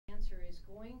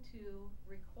going to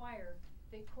require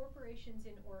that corporations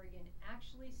in Oregon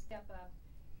actually step up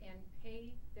and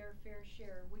pay their fair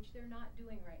share, which they're not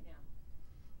doing right now.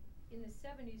 In the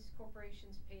 70s,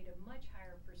 corporations paid a much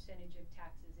higher percentage of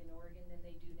taxes in Oregon than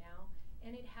they do now,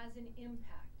 and it has an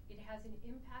impact. It has an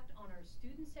impact on our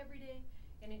students every day,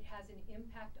 and it has an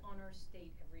impact on our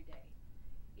state every day.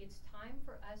 It's time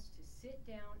for us to sit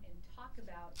down and talk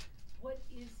about what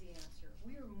is the answer.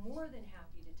 We are more than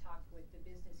happy to talk with the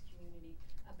business community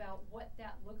about what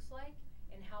that looks like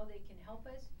and how they can help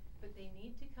us, but they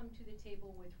need to come to the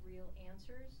table with real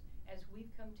answers, as we've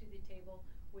come to the table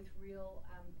with real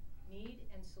need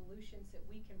and solutions that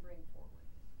we can bring forward.